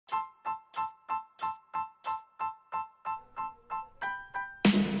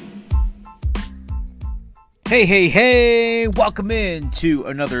Hey, welcome in to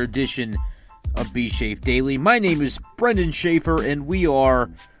another edition of B-Shafe Daily. My name is Brendan Schaefer, and we are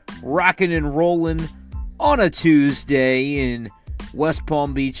rocking and rolling on a Tuesday in West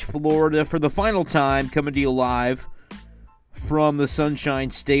Palm Beach, Florida, for the final time, coming to you live from the Sunshine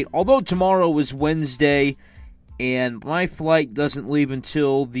State. Although tomorrow is Wednesday, and my flight doesn't leave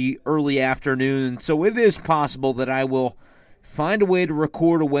until the early afternoon, so it is possible that I will find a way to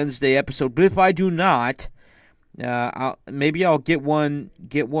record a Wednesday episode. But if I do not, maybe I'll get one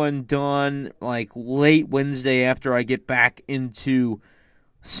done like late Wednesday after I get back into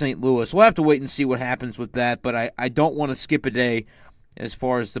St. Louis. We'll have to wait and see what happens with that, but I don't want to skip a day as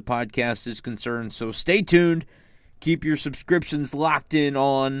far as the podcast is concerned. So stay tuned. Keep your subscriptions locked in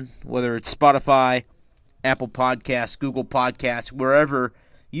on whether it's Spotify, Apple Podcasts, Google Podcasts, wherever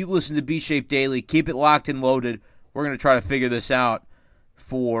you listen to B-Shafe Daily. Keep it locked and loaded. We're going to try to figure this out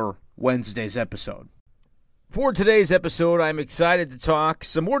for Wednesday's episode. For today's episode, I'm excited to talk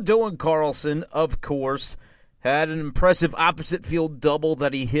some more Dylan Carlson, of course. Had an impressive opposite field double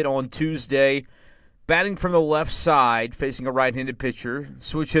that he hit on Tuesday. Batting from the left side, facing a right-handed pitcher.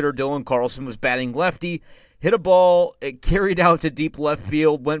 Switch hitter Dylan Carlson was batting lefty. Hit a ball, it carried out to deep left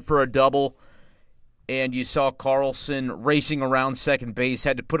field, went for a double. And you saw Carlson racing around second base.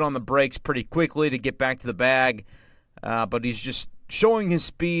 Had to put on the brakes pretty quickly to get back to the bag. But he's just showing his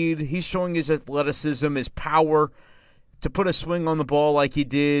speed. He's showing his athleticism, his power to put a swing on the ball like he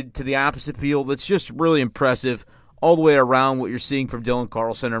did to the opposite field. It's just really impressive all the way around what you're seeing from Dylan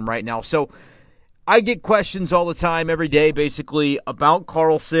Carlson right now. So I get questions all the time, every day, basically, about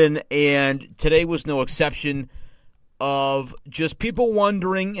Carlson, and today was no exception, of just people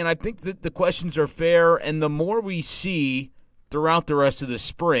wondering, and I think that the questions are fair, and the more we see throughout the rest of the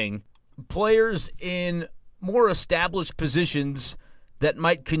spring, players in more established positions that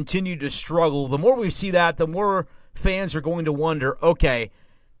might continue to struggle, the more we see that, the more fans are going to wonder, okay,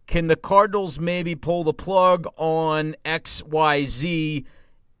 can the Cardinals maybe pull the plug on XYZ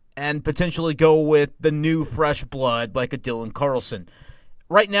and potentially go with the new fresh blood like a Dylan Carlson?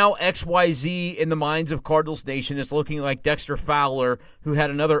 Right now, XYZ in the minds of Cardinals Nation is looking like Dexter Fowler, who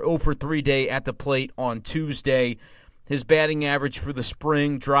had another 0 for 3 day at the plate on Tuesday. His batting average for the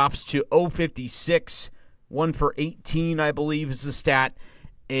spring drops to 0.56, 1 for 18, I believe is the stat,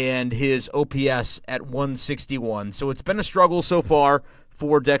 and his OPS at 161. So it's been a struggle so far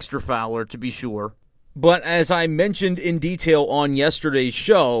for Dexter Fowler, to be sure. But as I mentioned in detail on yesterday's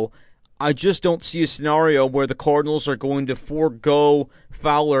show, I just don't see a scenario where the Cardinals are going to forego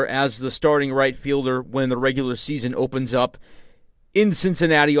Fowler as the starting right fielder when the regular season opens up in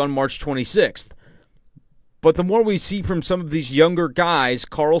Cincinnati on March 26th. But the more we see from some of these younger guys,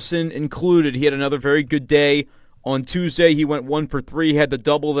 Carlson included, he had another very good day. On Tuesday, he went 1 for 3, had the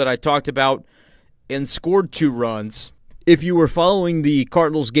double that I talked about, and scored 2 runs. If you were following the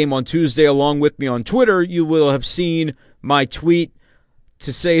Cardinals game on Tuesday along with me on Twitter, you will have seen my tweet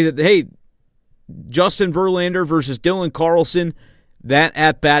to say that, hey, Justin Verlander versus Dylan Carlson, that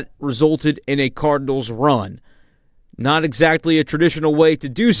at-bat resulted in a Cardinals run. Not exactly a traditional way to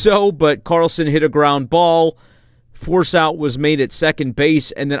do so, but Carlson hit a ground ball. Force out was made at second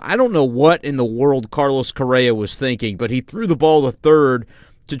base, and then I don't know what in the world Carlos Correa was thinking, but he threw the ball to third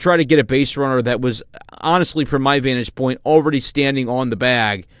to try to get a base runner that was, honestly, from my vantage point, already standing on the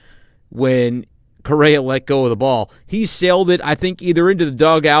bag when Correa let go of the ball. He sailed it, I think, either into the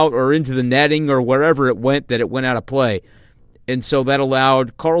dugout or into the netting or wherever it went, that it went out of play. And so that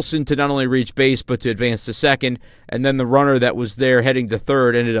allowed Carlson to not only reach base, but to advance to second. And then the runner that was there heading to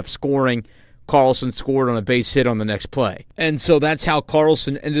third ended up scoring. Carlson scored on a base hit on the next play. And so that's how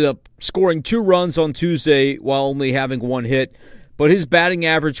Carlson ended up scoring 2 runs on Tuesday while only having 1 hit. But his batting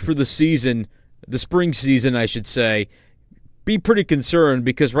average for the season, the spring season, I should say, be pretty concerned,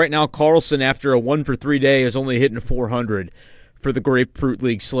 because right now Carlson, after a 1 for 3 day, is only hitting 400 for the Grapefruit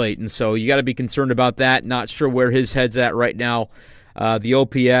League slate. And so you got to be concerned about that. Not sure where his head's at right now. The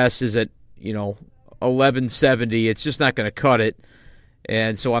OPS is at, 1170. It's just not going to cut it.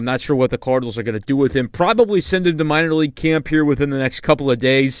 And so I'm not sure what the Cardinals are going to do with him. Probably send him to minor league camp here within the next couple of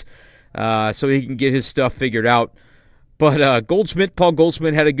days so he can get his stuff figured out. But Paul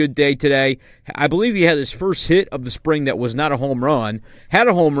Goldschmidt had a good day today. I believe he had his first hit of the spring that was not a home run. Had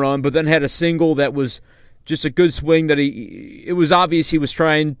a home run, but then had a single that was just a good swing that it was obvious he was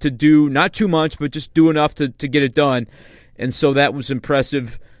trying to do not too much, but just do enough to get it done. And so that was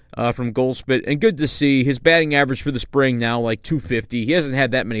impressive from Goldschmidt. And good to see his batting average for the spring now, like 250. He hasn't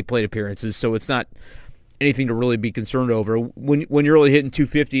had that many plate appearances, so it's not anything to really be concerned over. When you're really hitting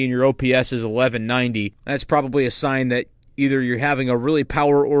 250 and your OPS is 1190, that's probably a sign that either you're having a really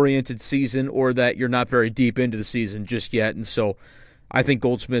power-oriented season or that you're not very deep into the season just yet. And so I think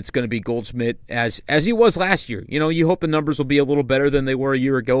Goldschmidt's going to be Goldschmidt as he was last year. You hope the numbers will be a little better than they were a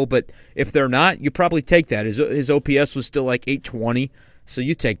year ago, but if they're not, you probably take that. His OPS was still like 820, so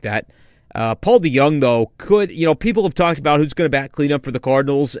you take that. Paul DeJong, though, people have talked about who's going to bat cleanup for the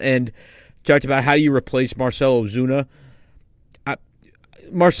Cardinals and talked about how do you replace Marcell Ozuna.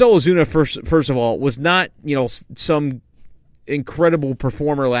 Marcell Ozuna, first of all, was not, some incredible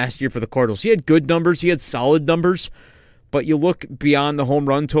performer last year for the Cardinals. He had good numbers. He had solid numbers. But you look beyond the home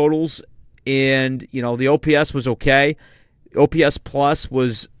run totals, and, the OPS was okay. OPS plus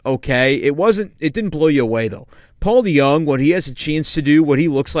was okay. It didn't blow you away, though. Paul DeJong, what he has a chance to do, what he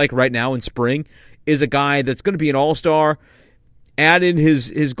looks like right now in spring, is a guy that's going to be an all-star. Add in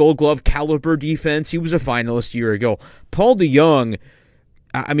his Gold Glove caliber defense. He was a finalist a year ago. Paul DeJong,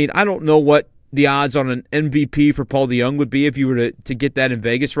 I don't know what the odds on an MVP for Paul DeJong would be if you were to get that in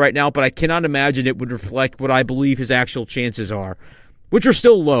Vegas right now, but I cannot imagine it would reflect what I believe his actual chances are, which are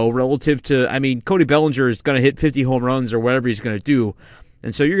still low relative to, Cody Bellinger is going to hit 50 home runs or whatever he's going to do,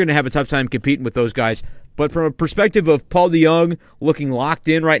 and so you're going to have a tough time competing with those guys. But from a perspective of Paul DeJong looking locked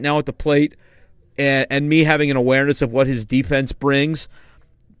in right now at the plate and me having an awareness of what his defense brings,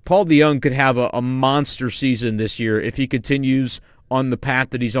 Paul DeJong could have a monster season this year if he continues on the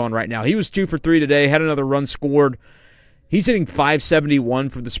path that he's on right now. He was 2 for 3 today, had another run scored. He's hitting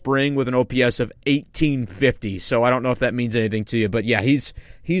 .571 for the spring with an OPS of 1850. So I don't know if that means anything to you, but yeah, he's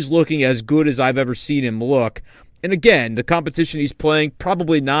looking as good as I've ever seen him look. And again, the competition he's playing,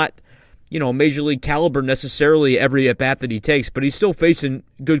 probably not, major league caliber necessarily every at bat that he takes, but he's still facing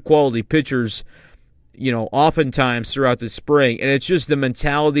good quality pitchers, oftentimes throughout the spring. And it's just the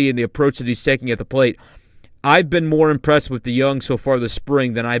mentality and the approach that he's taking at the plate. I've been more impressed with DeJong so far this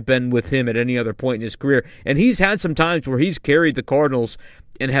spring than I've been with him at any other point in his career. And he's had some times where he's carried the Cardinals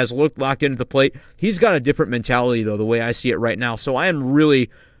and has looked locked into the plate. He's got a different mentality, though, the way I see it right now. So I am really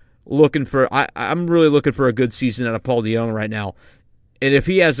looking for a good season out of Paul DeJong right now. And if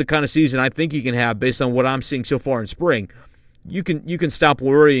he has the kind of season I think he can have based on what I'm seeing so far in spring, you can stop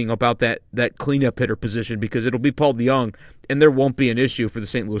worrying about that cleanup hitter position because it'll be Paul DeJong, and there won't be an issue for the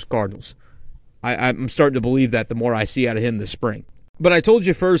St. Louis Cardinals. I'm starting to believe that the more I see out of him this spring. But I told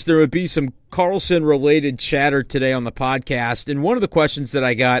you first there would be some Carlson-related chatter today on the podcast, and one of the questions that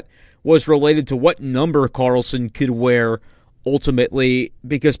I got was related to what number Carlson could wear ultimately,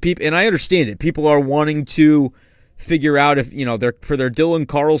 because people, and I understand it, people are wanting to figure out if, for their Dylan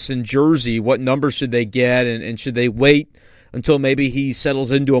Carlson jersey, what number should they get, and should they wait until maybe he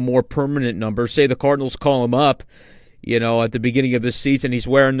settles into a more permanent number. Say the Cardinals call him up, at the beginning of this season, he's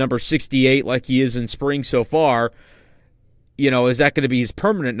wearing number 68 like he is in spring so far. Is that going to be his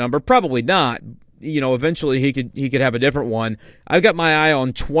permanent number? Probably not. Eventually he could have a different one. I've got my eye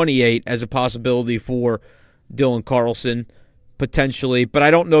on 28 as a possibility for Dylan Carlson, potentially, but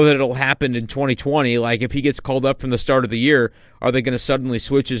I don't know that it'll happen in 2020. Like, if he gets called up from the start of the year, are they going to suddenly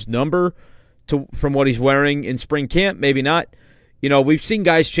switch his number from what he's wearing in spring camp? Maybe not. We've seen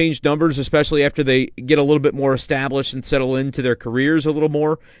guys change numbers, especially after they get a little bit more established and settle into their careers a little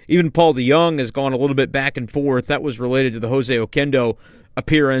more. Even Paul DeJong has gone a little bit back and forth. That was related to the Jose Oquendo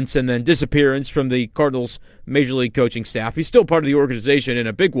appearance and then disappearance from the Cardinals Major League coaching staff. He's still part of the organization and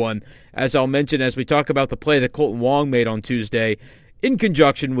a big one, as I'll mention as we talk about the play that Colton Wong made on Tuesday, in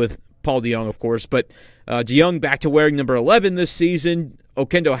conjunction with Paul DeJong, of course. But DeJong back to wearing number 11 this season.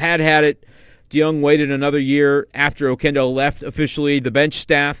 Oquendo had it. DeJong waited another year after Oquendo left officially the bench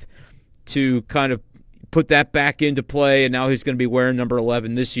staff to kind of put that back into play, and now he's going to be wearing number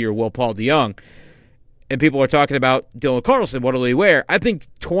 11 this year, Paul DeJong. And people are talking about Dylan Carlson. What will he wear? I think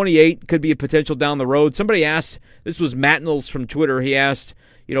 28 could be a potential down the road. Somebody asked, this was Matt Knowles from Twitter, he asked,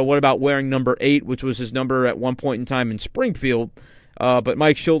 what about wearing number 8, which was his number at one point in time in Springfield. But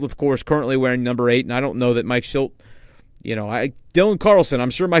Mike Shildt, of course, currently wearing number 8, and I don't know that Mike Shildt, Dylan Carlson, I'm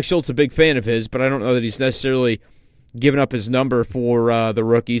sure Mike Shildt's a big fan of his, but I don't know that he's necessarily given up his number for the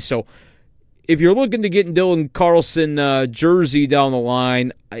rookie. So if you're looking to get in Dylan Carlson jersey down the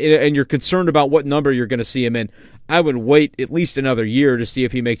line and you're concerned about what number you're going to see him in, I would wait at least another year to see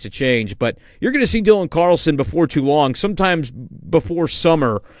if he makes a change. But you're going to see Dylan Carlson before too long. Sometimes before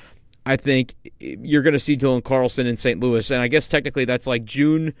summer, I think you're going to see Dylan Carlson in St. Louis. And I guess technically that's like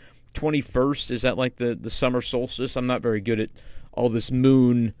June 21st. Is that like the summer solstice? I'm not very good at all this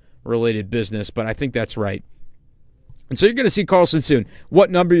moon-related business, but I think that's right. And so you're going to see Carlson soon. What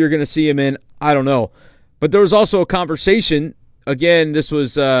number you're going to see him in, I don't know. But there was also a conversation. Again, this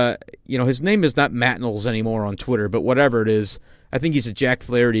was, his name is not Matt Knowles anymore on Twitter, but whatever it is, I think he's a Jack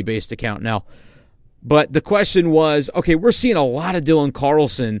Flaherty-based account now. But the question was, okay, we're seeing a lot of Dylan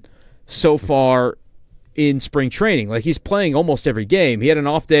Carlson so far in spring training. Like, he's playing almost every game. He had one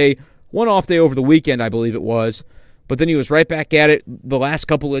off day over the weekend, I believe it was. But then he was right back at it the last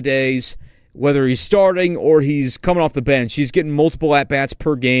couple of days, whether he's starting or he's coming off the bench. He's getting multiple at-bats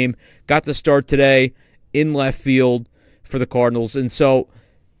per game. Got the start today in left field for the Cardinals. And so,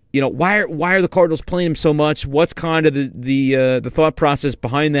 why are the Cardinals playing him so much? What's kind of the thought process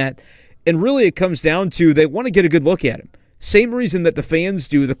behind that? And really it comes down to they want to get a good look at him. Same reason that the fans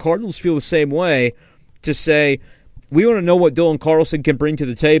do. The Cardinals feel the same way, to say, we want to know what Dylan Carlson can bring to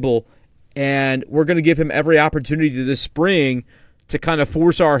the table, and we're going to give him every opportunity this spring to kind of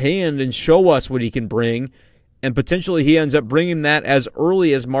force our hand and show us what he can bring, and potentially he ends up bringing that as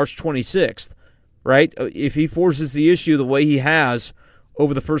early as March 26th, right? If he forces the issue the way he has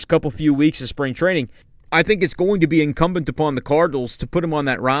over the first few weeks of spring training, I think it's going to be incumbent upon the Cardinals to put him on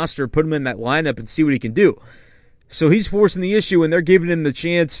that roster, put him in that lineup, and see what he can do. So he's forcing the issue, and they're giving him the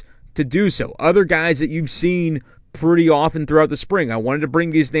chance to do so. Other guys that you've seen pretty often throughout the spring. I wanted to bring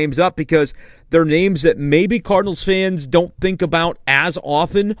these names up because they're names that maybe Cardinals fans don't think about as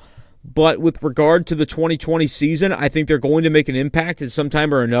often, but with regard to the 2020 season, I think they're going to make an impact at some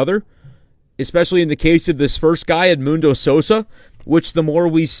time or another, especially in the case of this first guy, Edmundo Sosa, which the more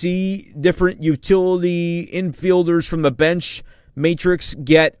we see different utility infielders from the bench matrix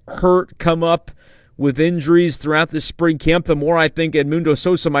get hurt, come up with injuries throughout the spring camp, the more I think Edmundo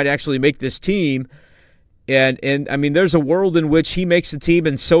Sosa might actually make this team. And I mean, there's a world in which he makes the team,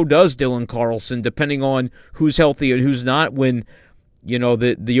 and so does Dylan Carlson, depending on who's healthy and who's not when,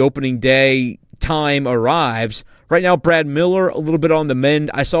 the opening day time arrives. Right now, Brad Miller, a little bit on the mend.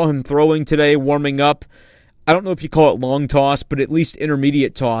 I saw him throwing today, warming up. I don't know if you call it long toss, but at least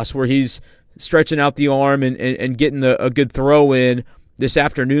intermediate toss, where he's stretching out the arm and getting a good throw in this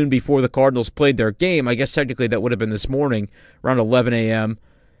afternoon before the Cardinals played their game. I guess technically that would have been this morning, around 11 a.m.,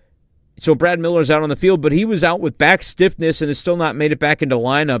 So Brad Miller's out on the field, but he was out with back stiffness and has still not made it back into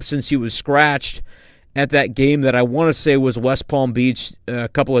lineup since he was scratched at that game that I want to say was West Palm Beach a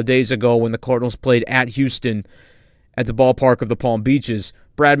couple of days ago when the Cardinals played at Houston at the ballpark of the Palm Beaches.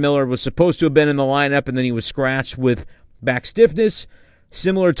 Brad Miller was supposed to have been in the lineup, and then he was scratched with back stiffness,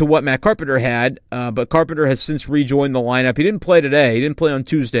 similar to what Matt Carpenter had, but Carpenter has since rejoined the lineup. He didn't play today. He didn't play on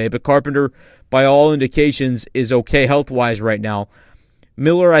Tuesday, but Carpenter, by all indications, is okay health-wise right now.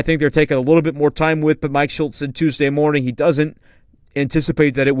 Miller, I think they're taking a little bit more time with, but Mike Schultz said Tuesday morning he doesn't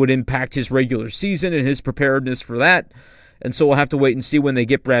anticipate that it would impact his regular season and his preparedness for that, and so we'll have to wait and see when they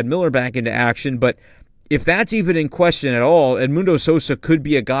get Brad Miller back into action. But if that's even in question at all, Edmundo Sosa could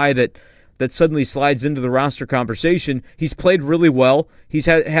be a guy that suddenly slides into the roster conversation. He's played really well. He's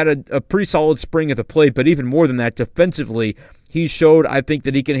had a pretty solid spring at the plate, but even more than that, defensively, he showed, I think,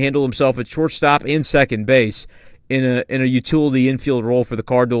 that he can handle himself at shortstop and second base in a utility infield role for the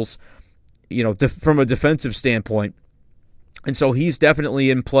Cardinals, from a defensive standpoint. And so he's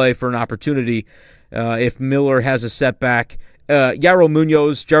definitely in play for an opportunity if Miller has a setback. Yairo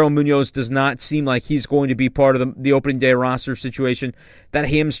Munoz does not seem like he's going to be part of the opening day roster situation. That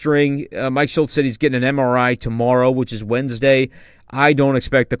hamstring, Mike Schultz said he's getting an MRI tomorrow, which is Wednesday. I don't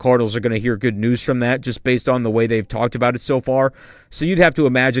expect the Cardinals are going to hear good news from that, just based on the way they've talked about it so far. So you'd have to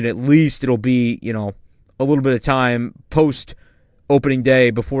imagine at least it'll be, a little bit of time post opening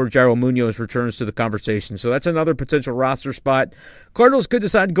day before Yairo Munoz returns to the conversation. So that's another potential roster spot. Cardinals could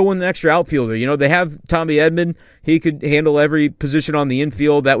decide to go in the extra outfielder. They have Tommy Edman. He could handle every position on the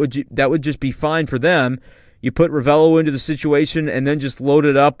infield. That would just be fine for them. You put Ravello into the situation and then just load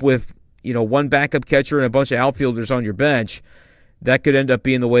it up with, one backup catcher and a bunch of outfielders on your bench. That could end up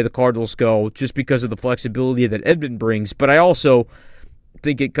being the way the Cardinals go just because of the flexibility that Edman brings. But I also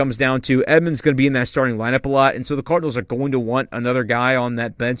think it comes down to Edman's going to be in that starting lineup a lot, and so the Cardinals are going to want another guy on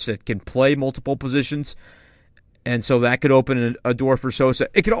that bench that can play multiple positions, and so that could open a door for Sosa.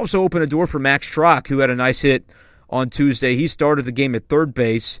 It could also open a door for Max Schrock, who had a nice hit on Tuesday. He started the game at third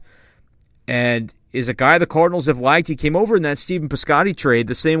base and is a guy the Cardinals have liked. He came over in that Stephen Piscotty trade,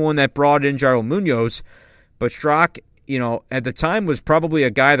 the same one that brought in Yairo Munoz, but Schrock, at the time was probably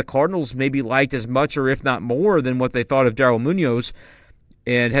a guy the Cardinals maybe liked as much or if not more than what they thought of Yairo Munoz,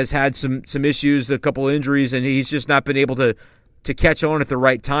 and has had some issues, a couple injuries, and he's just not been able to catch on at the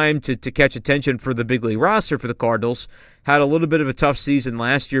right time to catch attention for the big league roster for the Cardinals. Had a little bit of a tough season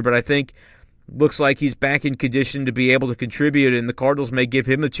last year, but I think looks like he's back in condition to be able to contribute, and the Cardinals may give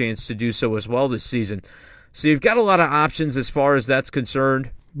him a chance to do so as well this season. So you've got a lot of options as far as that's concerned.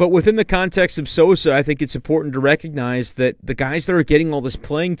 But within the context of Sosa, I think it's important to recognize that the guys that are getting all this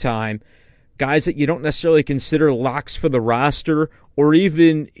playing time, guys that you don't necessarily consider locks for the roster, or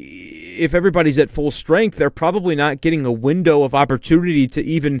even if everybody's at full strength, they're probably not getting a window of opportunity to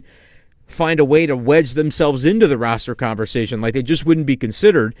even find a way to wedge themselves into the roster conversation. Like, they just wouldn't be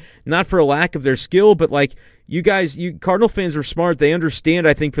considered, not for a lack of their skill, but like, you Cardinal fans are smart. They understand,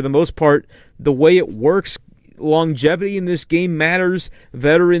 I think, for the most part, the way it works. Longevity in this game matters.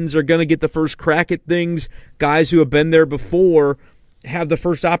 Veterans are going to get the first crack at things. Guys who have been there before have the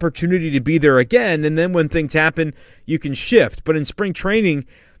first opportunity to be there again, and then when things happen, you can shift. But in spring training,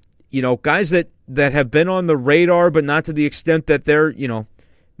 guys that have been on the radar, but not to the extent that they're,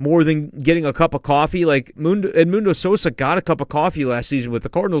 more than getting a cup of coffee. Like Edmundo Sosa got a cup of coffee last season with the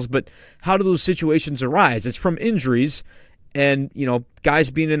Cardinals, but how do those situations arise? It's from injuries and, guys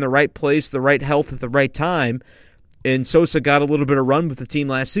being in the right place, the right health at the right time. And Sosa got a little bit of run with the team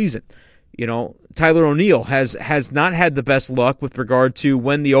last season. Tyler O'Neill has not had the best luck with regard to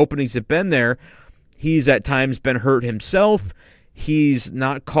when the openings have been there. He's at times been hurt himself. He's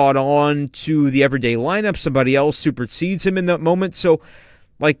not caught on to the everyday lineup. Somebody else supersedes him in that moment. So,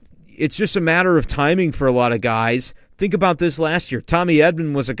 it's just a matter of timing for a lot of guys. Think about this last year. Tommy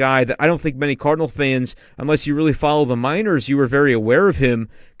Edman was a guy that I don't think many Cardinal fans, unless you really follow the minors, you were very aware of him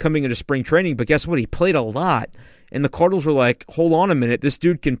coming into spring training. But guess what? He played a lot. And the Cardinals were like, hold on a minute, this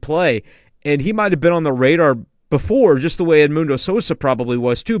dude can play. And he might have been on the radar before, just the way Edmundo Sosa probably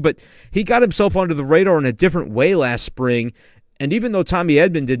was too. But he got himself onto the radar in a different way last spring. And even though Tommy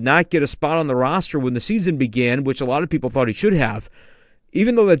Edman did not get a spot on the roster when the season began, which a lot of people thought he should have,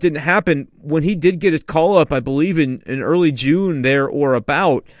 even though that didn't happen, when he did get his call-up, I believe in early June there or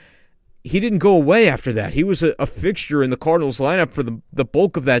about, he didn't go away after that. He was a fixture in the Cardinals lineup for the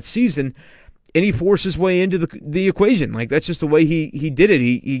bulk of that season, and he forced his way into the equation. That's just the way he did it.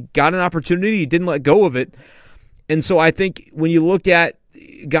 He got an opportunity. He didn't let go of it. And so I think when you look at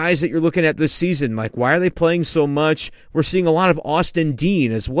guys that you're looking at this season, why are they playing so much? We're seeing a lot of Austin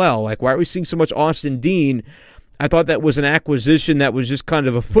Dean as well. Why are we seeing so much Austin Dean? I thought that was an acquisition that was just kind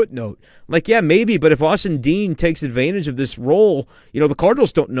of a footnote. Yeah, maybe, but if Austin Dean takes advantage of this role, the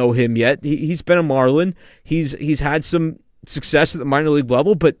Cardinals don't know him yet. He's been a Marlin. He's had some success at the minor league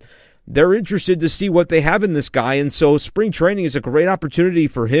level, but they're interested to see what they have in this guy. And so spring training is a great opportunity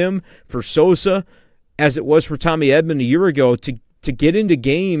for him, for Sosa, as it was for Tommy Edman a year ago, to get into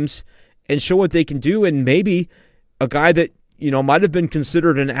games and show what they can do. And maybe a guy that might have been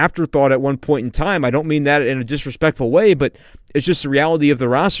considered an afterthought at one point in time. I don't mean that in a disrespectful way, but it's just the reality of the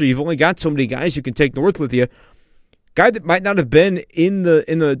roster. You've only got so many guys you can take north with you. Guy that might not have been in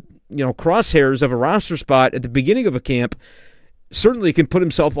the crosshairs of a roster spot at the beginning of a camp certainly can put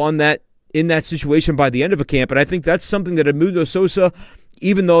himself in that situation by the end of a camp. And I think that's something that Edmundo Sosa,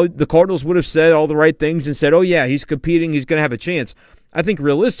 even though the Cardinals would have said all the right things and said, oh yeah, he's competing, he's going to have a chance, I think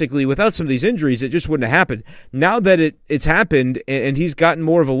realistically, without some of these injuries, it just wouldn't have happened. Now that it's happened and he's gotten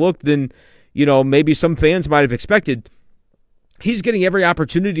more of a look than, maybe some fans might have expected, he's getting every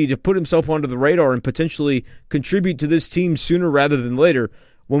opportunity to put himself onto the radar and potentially contribute to this team sooner rather than later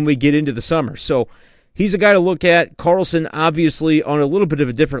when we get into the summer. So he's a guy to look at. Carlson, obviously, on a little bit of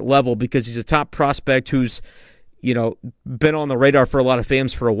a different level because he's a top prospect who's, been on the radar for a lot of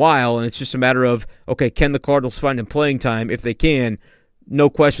fans for a while, and it's just a matter of, okay, can the Cardinals find him playing time? If they can, no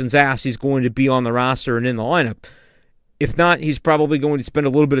questions asked, he's going to be on the roster and in the lineup. If not, he's probably going to spend a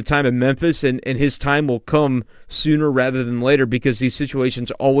little bit of time in Memphis, and his time will come sooner rather than later because these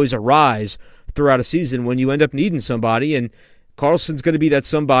situations always arise throughout a season when you end up needing somebody, and Carlson's going to be that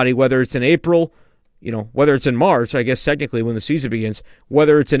somebody, whether it's in April, whether it's in March, I guess technically when the season begins,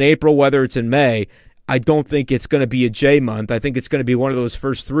 whether it's in April, whether it's in May. I don't think it's going to be a J month. I think it's going to be one of those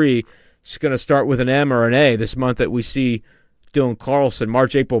first three. It's going to start with an M or an A this month that we see Dylan Carlson,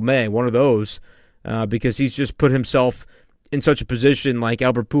 March, April, May, one of those, because he's just put himself in such a position like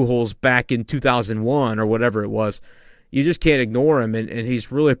Albert Pujols back in 2001 or whatever it was. You just can't ignore him, and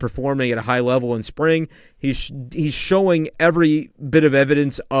he's really performing at a high level in spring. He's showing every bit of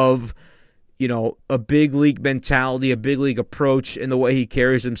evidence of a big league mentality, a big league approach, and the way he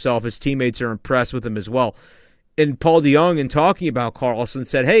carries himself. His teammates are impressed with him as well. And Paul DeJong, in talking about Carlson,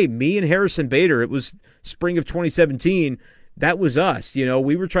 said, hey, me and Harrison Bader, it was spring of 2017, that was us.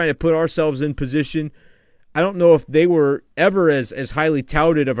 We were trying to put ourselves in position. I don't know if they were ever as highly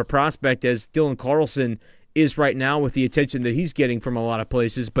touted of a prospect as Dylan Carlson is right now with the attention that he's getting from a lot of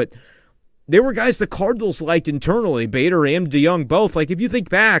places, but they were guys the Cardinals liked internally, Bader and DeJong both. If you think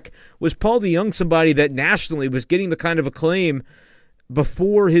back, was Paul DeJong somebody that nationally was getting the kind of acclaim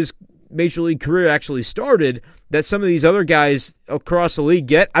before his Major League career actually started that some of these other guys across the league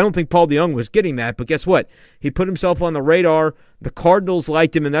get? I don't think Paul DeJong was getting that, but guess what? He put himself on the radar. The Cardinals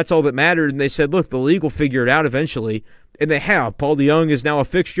liked him, and that's all that mattered. And they said, look, the league will figure it out eventually. And they have. Paul DeJong is now a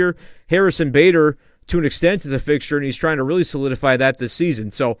fixture. Harrison Bader, to an extent, is a fixture, and he's trying to really solidify that this season.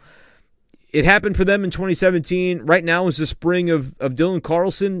 So it happened for them in 2017. Right now is the spring of Dylan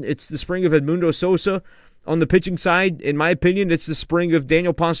Carlson. It's the spring of Edmundo Sosa. On the pitching side, in my opinion, it's the spring of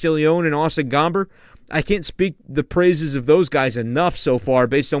Daniel Ponce de Leon and Austin Gomber. I can't speak the praises of those guys enough so far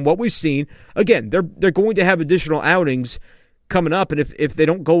based on what we've seen. Again, they're going to have additional outings coming up, and if they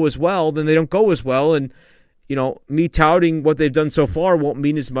don't go as well, then they don't go as well. And me touting what they've done so far won't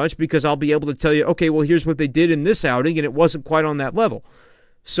mean as much because I'll be able to tell you, okay, well, here's what they did in this outing, and it wasn't quite on that level.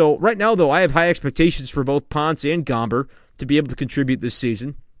 So right now, though, I have high expectations for both Ponce and Gomber to be able to contribute this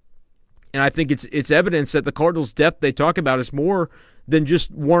season. And I think it's evidence that the Cardinals' depth they talk about is more than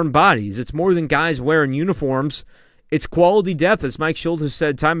just warm bodies. It's more than guys wearing uniforms. It's quality depth, as Mike Schultz has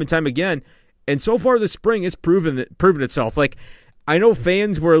said time and time again. And so far this spring, it's proven itself. Like, I know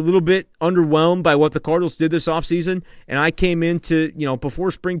fans were a little bit underwhelmed by what the Cardinals did this offseason, and I came into,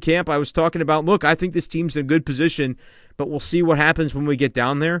 before spring camp, I was talking about, look, I think this team's in a good position, but we'll see what happens when we get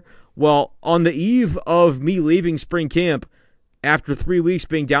down there. Well, on the eve of me leaving spring camp, after 3 weeks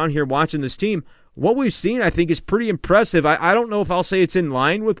being down here watching this team, what we've seen, I think, is pretty impressive. I don't know if I'll say it's in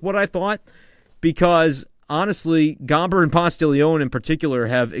line with what I thought, because honestly, Gomber and Ponce de Leon in particular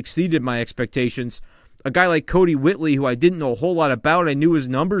have exceeded my expectations. A guy like Cody Whitley, who I didn't know a whole lot about, I knew his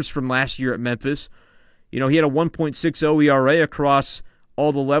numbers from last year at Memphis. He had a 1.60 ERA across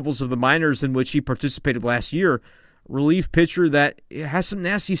all the levels of the minors in which he participated last year. Relief pitcher that has some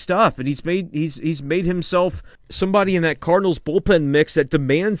nasty stuff, and he's made himself somebody in that Cardinals bullpen mix that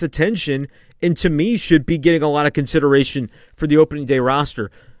demands attention, and to me should be getting a lot of consideration for the opening day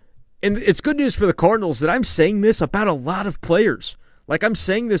roster. And it's good news for the Cardinals that I'm saying this about a lot of players. Like, I'm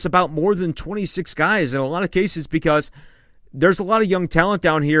saying this about more than 26 guys in a lot of cases because there's a lot of young talent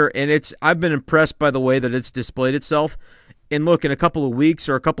down here, and I've been impressed by the way that it's displayed itself. And look, in a couple of weeks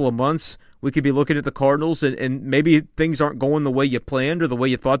or a couple of months, we could be looking at the Cardinals and maybe things aren't going the way you planned or the way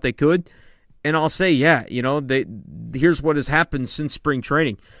you thought they could. And I'll say, yeah, here's what has happened since spring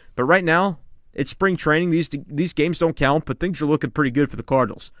training. But right now, it's spring training. These games don't count, but things are looking pretty good for the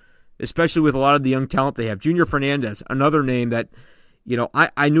Cardinals, especially with a lot of the young talent they have. Junior Fernandez, another name that,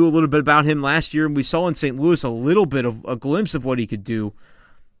 I knew a little bit about him last year, and we saw in St. Louis a little bit of a glimpse of what he could do.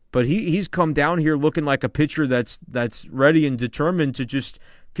 But he's come down here looking like a pitcher that's ready and determined to just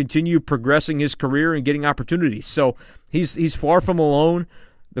continue progressing his career and getting opportunities. So he's far from alone.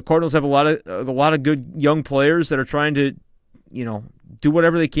 The Cardinals have a lot of good young players that are trying to, do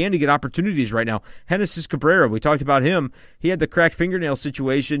whatever they can to get opportunities right now. Genesis Cabrera, we talked about him. He had the cracked fingernail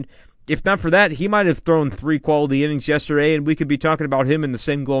situation. If not for that, he might have thrown 3 quality innings yesterday, and we could be talking about him in the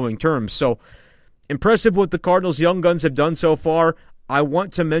same glowing terms. So impressive what the Cardinals' young guns have done so far. I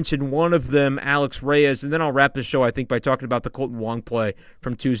want to mention one of them, Alex Reyes, and then I'll wrap the show, I think, by talking about the Colton Wong play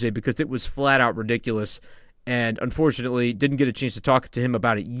from Tuesday because it was flat out ridiculous. And unfortunately, didn't get a chance to talk to him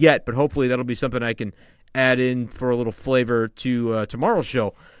about it yet, but hopefully that'll be something I can add in for a little flavor to tomorrow's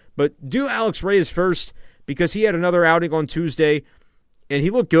show. But do Alex Reyes first because he had another outing on Tuesday, and he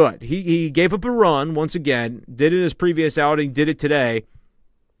looked good. He gave up a run once again, did it in his previous outing, did it today.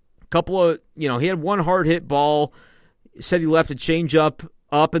 He had one hard hit ball. Said he left a changeup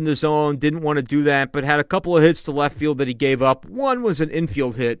up in the zone, didn't want to do that, but had a couple of hits to left field that he gave up. One was an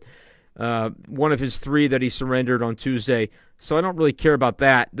infield hit, one of his 3 that he surrendered on Tuesday, so I don't really care about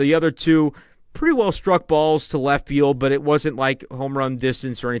that. The other 2, pretty well struck balls to left field, but it wasn't like home run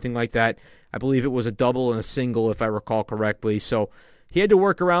distance or anything like that. I believe it was a double and a single, if I recall correctly, so he had to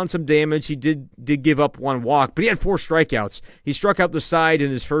work around some damage. He did give up 1 walk, but he had 4 strikeouts. He struck out the side in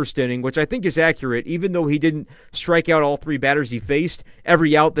his first inning, which I think is accurate. Even though he didn't strike out all 3 batters he faced,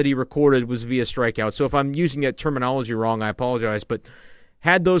 every out that he recorded was via strikeout. So if I'm using that terminology wrong, I apologize. But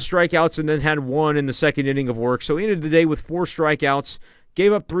had those strikeouts and then had 1 in the second inning of work. So he ended the day with 4 strikeouts,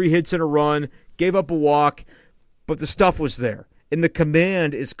 gave up 3 hits in a run, gave up a walk, but the stuff was there. And the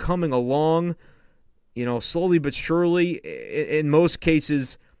command is coming along. Slowly but surely. In most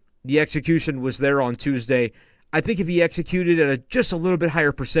cases, the execution was there on Tuesday. I think if he executed at just a little bit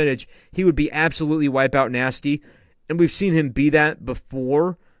higher percentage, he would be absolutely wipeout nasty. And we've seen him be that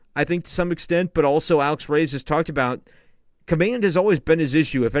before, I think, to some extent. But also, Alex Reyes has talked about command has always been his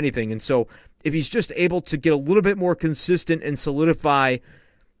issue, if anything. And so if he's just able to get a little bit more consistent and solidify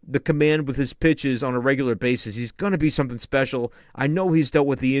the command with his pitches on a regular basis, he's going to be something special. I know he's dealt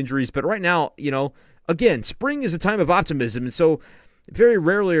with the injuries, but right now, again, spring is a time of optimism, and so very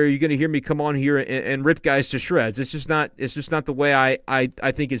rarely are you going to hear me come on here and rip guys to shreds. It's just not the way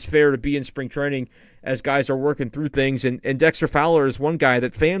I think is fair to be in spring training as guys are working through things. And Dexter Fowler is one guy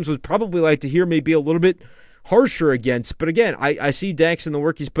that fans would probably like to hear me be a little bit harsher against. But again, I see Dax and the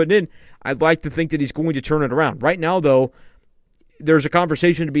work he's putting in. I'd like to think that he's going to turn it around. Right now, though, there's a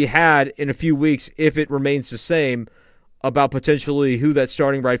conversation to be had in a few weeks if it remains the same about potentially who that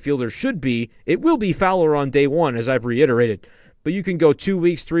starting right fielder should be. It will be Fowler on day one, as I've reiterated. But you can go 2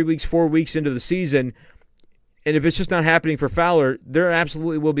 weeks, 3 weeks, 4 weeks into the season, and if it's just not happening for Fowler, there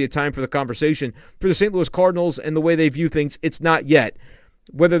absolutely will be a time for the conversation. For the St. Louis Cardinals and the way they view things, it's not yet.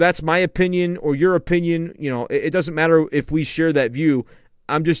 Whether that's my opinion or your opinion, it doesn't matter if we share that view.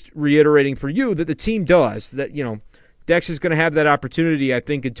 I'm just reiterating for you that the team does. That, Dex is going to have that opportunity, I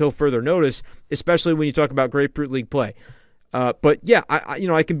think, until further notice, especially when you talk about Grapefruit League play. But yeah,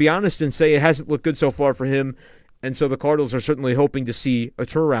 I can be honest and say it hasn't looked good so far for him, and so the Cardinals are certainly hoping to see a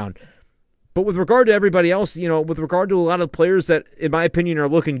turnaround. But with regard to everybody else, with regard to a lot of players that, in my opinion, are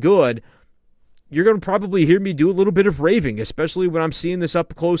looking good, you're going to probably hear me do a little bit of raving, especially when I'm seeing this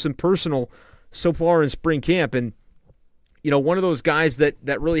up close and personal so far in spring camp. And, one of those guys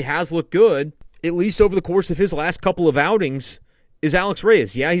that really has looked good, at least over the course of his last couple of outings, is Alex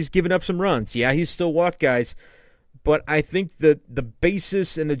Reyes. Yeah, he's given up some runs. Yeah, he's still walked guys. But I think that the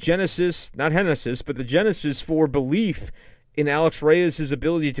basis and the genesis, not genesis, but the genesis for belief in Alex Reyes'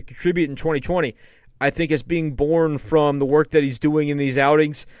 ability to contribute in 2020, I think is being born from the work that he's doing in these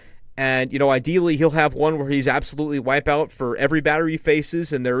outings. And, ideally he'll have one where he's absolutely wipe out for every batter he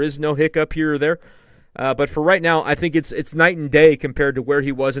faces and there is no hiccup here or there. But for right now, I think it's night and day compared to where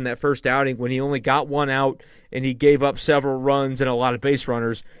he was in that first outing when he only got one out and he gave up several runs and a lot of base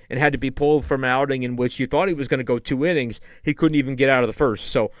runners and had to be pulled from an outing in which you thought he was going to go 2 innings. He couldn't even get out of the first.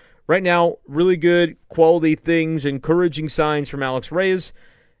 So right now, really good quality things, encouraging signs from Alex Reyes,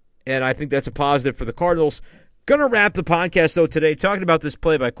 and I think that's a positive for the Cardinals. Going to wrap the podcast, though, today talking about this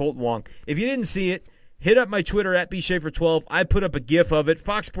play by Kolten Wong. If you didn't see it, hit up my Twitter at bschaefer12. I put up a GIF of it.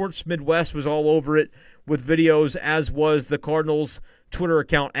 Fox Sports Midwest was all over it with videos, as was the Cardinals Twitter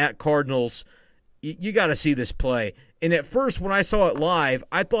account at Cardinals. You got to see this play. And at first, when I saw it live,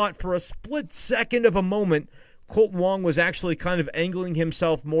 I thought for a split second of a moment, Kolten Wong was actually kind of angling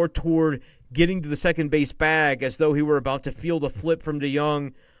himself more toward getting to the second base bag as though he were about to field a flip from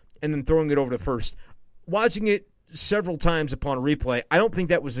DeYoung and then throwing it over to first. Watching it several times upon replay, I don't think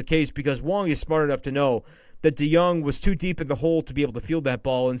that was the case because Wong is smart enough to know that DeYoung was too deep in the hole to be able to field that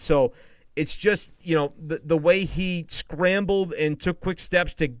ball. And so it's just, the way he scrambled and took quick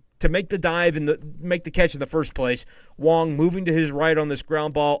steps to make the dive and make the catch in the first place, Wong moving to his right on this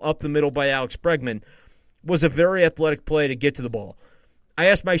ground ball up the middle by Alex Bregman, was a very athletic play to get to the ball. I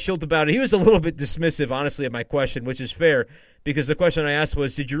asked Mike Schilt about it. He was a little bit dismissive, honestly, of my question, which is fair, because the question I asked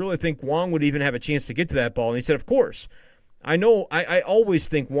was, did you really think Wong would even have a chance to get to that ball? And he said, of course. I know, I always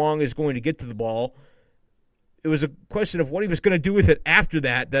think Wong is going to get to the ball. It was a question of what he was going to do with it after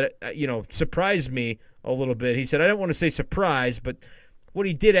that surprised me a little bit. He said, I don't want to say surprised, but what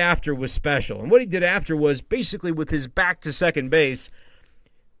he did after was special. And what he did after was basically with his back to second base,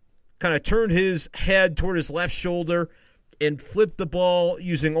 kind of turned his head toward his left shoulder and flipped the ball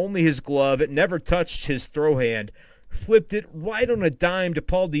using only his glove. It never touched his throw hand. Flipped it right on a dime to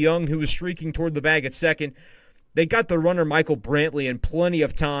Paul DeYoung, who was streaking toward the bag at second. They got the runner Michael Brantley in plenty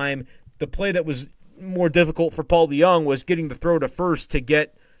of time. The play that was more difficult for Paul DeYoung was getting the throw to first to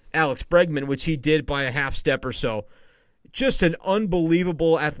get Alex Bregman, which he did by a half step or so. Just an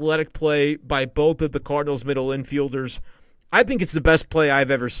unbelievable athletic play by both of the Cardinals middle infielders. I think it's the best play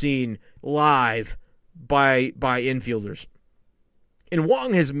I've ever seen live by infielders. And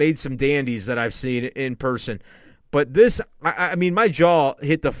Wong has made some dandies that I've seen in person. But this, I mean, my jaw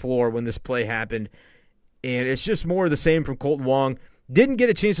hit the floor when this play happened. And it's just more of the same from Kolten Wong. Didn't get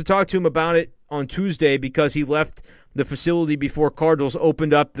a chance to talk to him about it on Tuesday because he left the facility before Cardinals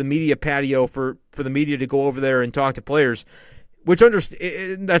opened up the media patio for the media to go over there and talk to players. Which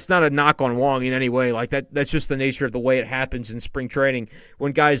that's not a knock on Wong in any way. Like that's just the nature of the way it happens in spring training.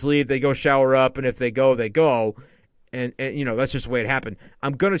 When guys leave, they go shower up, and if they go, they go. And that's just the way it happened.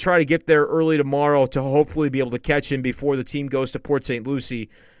 I'm going to try to get there early tomorrow to hopefully be able to catch him before the team goes to Port St. Lucie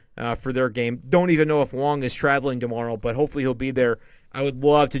for their game. Don't even know if Wong is traveling tomorrow, but hopefully he'll be there. I would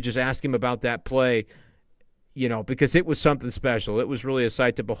love to just ask him about that play, because it was something special. It was really a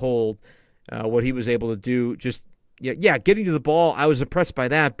sight to behold what he was able to do. Just getting to the ball, I was impressed by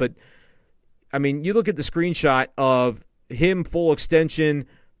that. But, I mean, you look at the screenshot of him full extension,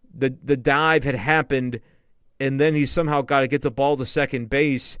 the dive had happened, and then he somehow got to get the ball to second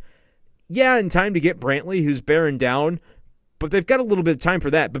base. Yeah, in time to get Brantley, who's bearing down, but they've got a little bit of time for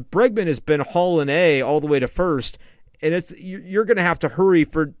that. But Bregman has been hauling A all the way to first, and you're going to have to hurry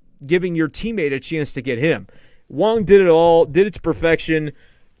for giving your teammate a chance to get him. Wong did it all, did it to perfection,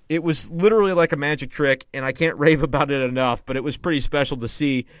 It was literally like a magic trick, and I can't rave about it enough, but it was pretty special to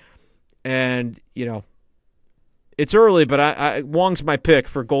see. And, it's early, but Wong's my pick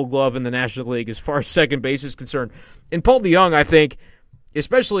for Gold Glove in the National League as far as second base is concerned. And Paul DeJong, I think,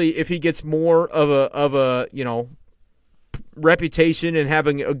 especially if he gets more of a reputation and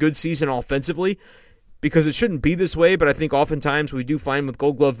having a good season offensively, because it shouldn't be this way, but I think oftentimes we do find with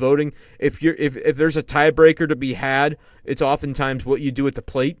Gold Glove voting, if there's a tiebreaker to be had, it's oftentimes what you do at the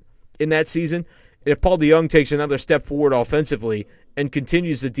plate in that season. And if Paul DeJong takes another step forward offensively and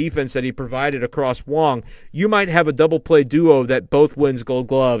continues the defense that he provided across Wong, you might have a double play duo that both wins Gold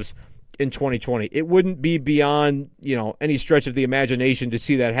Gloves in 2020. It wouldn't be beyond, any stretch of the imagination to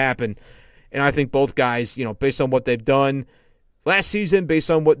see that happen. And I think both guys, based on what they've done last season,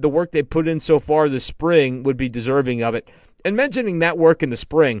 based on what the work they put in so far this spring, would be deserving of it. And mentioning that work in the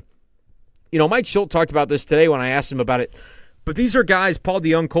spring, Mike Shildt talked about this today when I asked him about it. But these are guys, Paul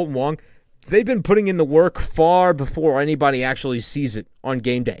DeJong, Kolten Wong, they've been putting in the work far before anybody actually sees it on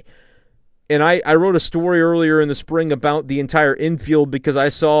game day. And I wrote a story earlier in the spring about the entire infield because I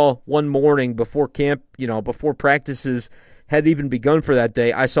saw one morning before camp, before practices had even begun for that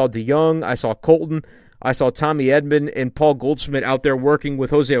day, I saw DeJong, I saw Kolten, I saw Tommy Edman and Paul Goldschmidt out there working with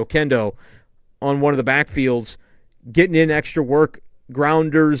Jose Oquendo on one of the backfields, getting in extra work,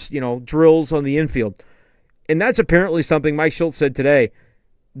 grounders, drills on the infield. And that's apparently something Mike Shildt said today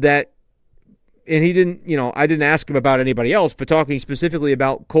that, and he didn't, I didn't ask him about anybody else, but talking specifically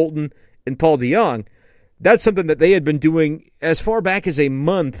about Kolten and Paul DeJong, that's something that they had been doing as far back as a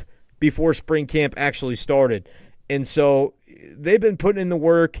month before spring camp actually started. And so they've been putting in the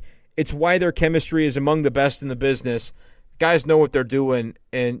work. It's why their chemistry is among the best in the business. Guys know what they're doing.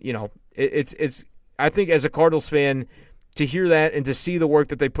 And, it's I think as a Cardinals fan, to hear that and to see the work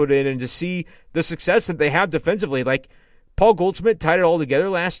that they put in and to see the success that they have defensively, like Paul Goldschmidt tied it all together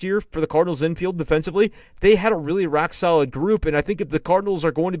last year for the Cardinals infield defensively. They had a really rock-solid group, and I think if the Cardinals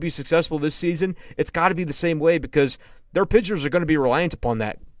are going to be successful this season, it's got to be the same way because their pitchers are going to be reliant upon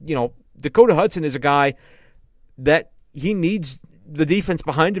that. Dakota Hudson is a guy that he needs the defense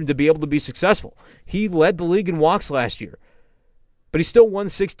behind him to be able to be successful. He led the league in walks last year, but he still won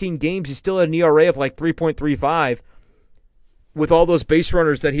 16 games. He still had an ERA of like 3.35 with all those base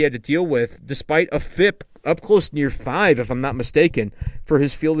runners that he had to deal with, despite a FIP up close near 5, if I'm not mistaken, for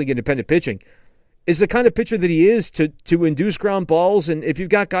his fielding independent pitching. Is the kind of pitcher that he is to induce ground balls, and if you've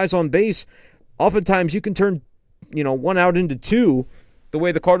got guys on base, oftentimes you can turn, one out into two, the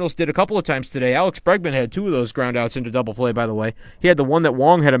way the Cardinals did a couple of times today. Alex Bregman had 2 of those ground outs into double play, by the way. He had the one that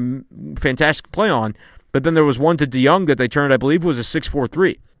Wong had a fantastic play on, but then there was one to DeJong that they turned, I believe, was a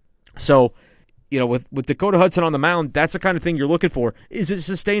 6-4-3. So, with Dakota Hudson on the mound, that's the kind of thing you're looking for. Is it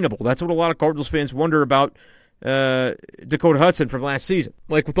sustainable? That's what a lot of Cardinals fans wonder about Dakota Hudson from last season.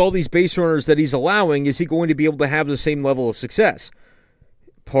 Like with all these base runners that he's allowing, is he going to be able to have the same level of success?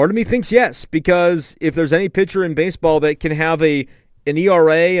 Part of me thinks yes, because if there's any pitcher in baseball that can have an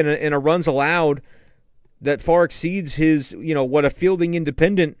ERA and a runs allowed that far exceeds his, what a fielding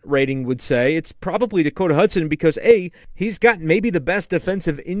independent rating would say, it's probably Dakota Hudson because A, he's got maybe the best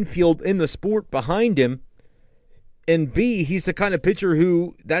defensive infield in the sport behind him, and B, he's the kind of pitcher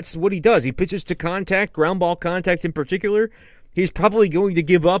who, that's what he does. He pitches to contact, ground ball contact in particular. He's probably going to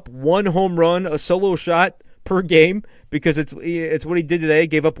give up 1 home run, a solo shot per game, because it's what he did today,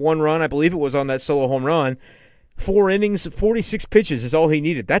 gave up 1 run, I believe it was on that solo home run. 4 innings, 46 pitches is all he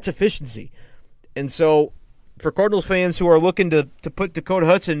needed. That's efficiency. And so, for Cardinals fans who are looking to put Dakota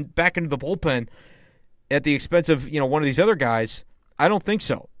Hudson back into the bullpen at the expense of, one of these other guys, I don't think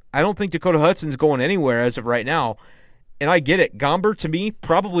so. I don't think Dakota Hudson's going anywhere as of right now. And I get it. Gomber, to me,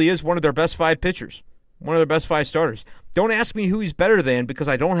 probably is one of their best 5 pitchers, one of their best 5 starters. Don't ask me who he's better than because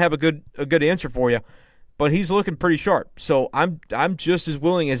I don't have a good answer for you. But he's looking pretty sharp. So I'm just as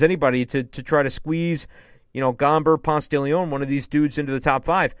willing as anybody to try to squeeze, Gomber, Ponce de Leon, one of these dudes into the top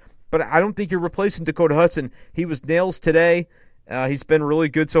 5. But I don't think you're replacing Dakota Hudson. He was nails today. He's been really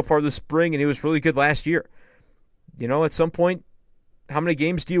good so far this spring, and he was really good last year. At some point, how many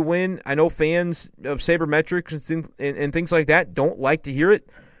games do you win? I know fans of sabermetrics and things like that don't like to hear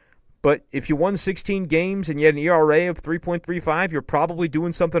it. But if you won 16 games and you had an ERA of 3.35, you're probably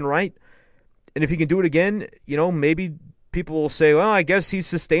doing something right. And if you can do it again, maybe people will say, well, I guess he's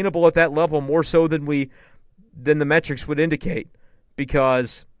sustainable at that level more so than the metrics would indicate.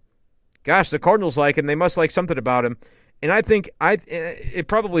 Because, gosh, the Cardinals like him. They must like something about him. And I think it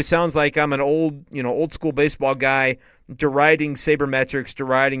probably sounds like I'm an old school baseball guy deriding sabermetrics,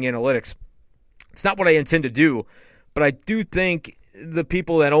 deriding analytics. It's not what I intend to do, but I do think the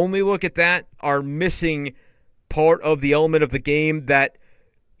people that only look at that are missing part of the element of the game that,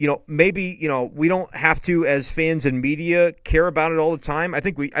 maybe, we don't have to, as fans and media, care about it all the time. I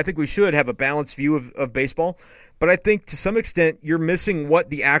think we should have a balanced view of baseball. But I think to some extent you're missing what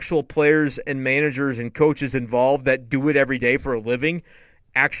the actual players and managers and coaches involved that do it every day for a living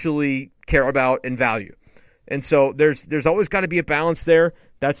actually care about and value. And so there's always got to be a balance there.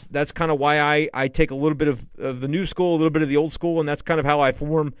 That's kind of why I take a little bit of the new school, a little bit of the old school, and that's kind of how I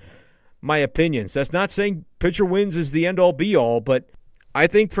form my opinions. That's not saying pitcher wins is the end-all be-all, but I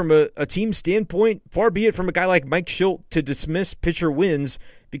think from a team standpoint, far be it from a guy like Mike Shildt to dismiss pitcher wins,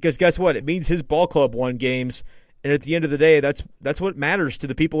 because guess what? It means his ball club won games, and at the end of the day, that's what matters to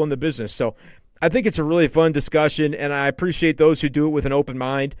the people in the business. So I think it's a really fun discussion, and I appreciate those who do it with an open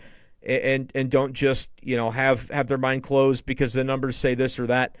mind and don't just have their mind closed because the numbers say this or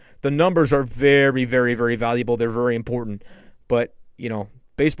that. The numbers are very, very, very valuable. They're very important, but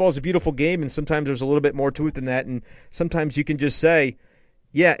baseball is a beautiful game, and sometimes there's a little bit more to it than that. And sometimes you can just say,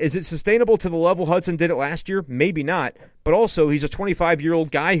 yeah, is it sustainable to the level Hudson did it last year? Maybe not. But also, he's a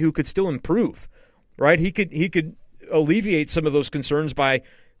 25-year-old guy who could still improve, right? He could alleviate some of those concerns by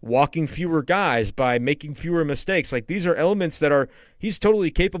walking fewer guys, by making fewer mistakes. Like, these are elements that he's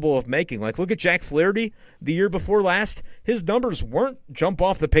totally capable of making. Like, look at Jack Flaherty the year before last. His numbers weren't jump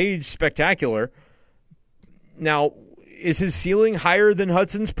off the page spectacular. Now, is his ceiling higher than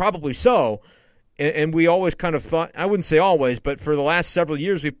Hudson's? Probably so. And we always kind of thought, I wouldn't say always, but for the last several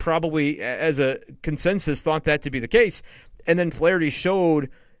years, we probably, as a consensus, thought that to be the case. And then Flaherty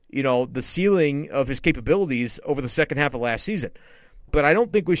showed, the ceiling of his capabilities over the second half of last season. But I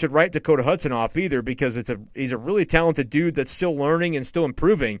don't think we should write Dakota Hudson off either, because he's a really talented dude that's still learning and still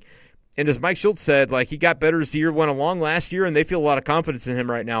improving. And as Mike Shildt said, he got better as the year went along last year, and they feel a lot of confidence in him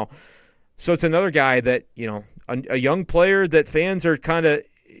right now. So it's another guy that, a young player that fans are kind of,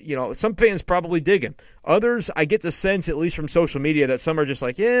 some fans probably dig him. Others, I get the sense, at least from social media, that some are just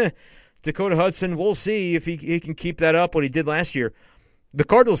like, yeah, Dakota Hudson, we'll see if he can keep that up, what he did last year. The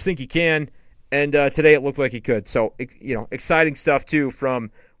Cardinals think he can, and today it looked like he could. So, exciting stuff, too,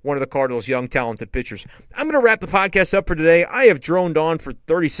 from one of the Cardinals' young, talented pitchers. I'm going to wrap the podcast up for today. I have droned on for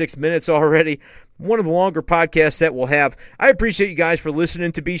 36 minutes already. One of the longer podcasts that we'll have. I appreciate you guys for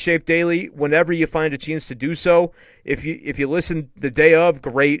listening to B-Shape Daily whenever you find a chance to do so. If you listen the day of,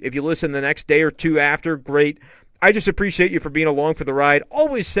 great. If you listen the next day or two after, great. I just appreciate you for being along for the ride.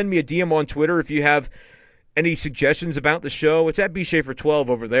 Always send me a DM on Twitter if you have any suggestions about the show. It's at BShafer12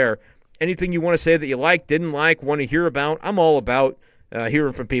 over there. Anything you want to say that you like, didn't like, want to hear about, I'm all about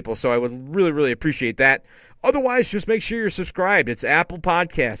hearing from people. So I would really, really appreciate that. Otherwise, just make sure you're subscribed. It's Apple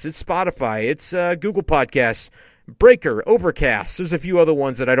Podcasts, it's Spotify, it's Google Podcasts, Breaker, Overcast. There's a few other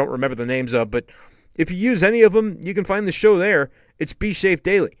ones that I don't remember the names of, but if you use any of them, you can find the show there. It's B-Shape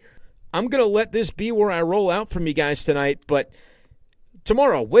Daily. I'm going to let this be where I roll out from you guys tonight, but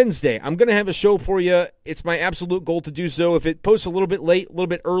tomorrow, Wednesday, I'm going to have a show for you. It's my absolute goal to do so. If it posts a little bit late, a little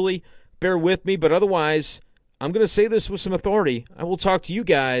bit early, bear with me, but otherwise, I'm going to say this with some authority. I will talk to you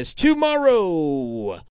guys tomorrow.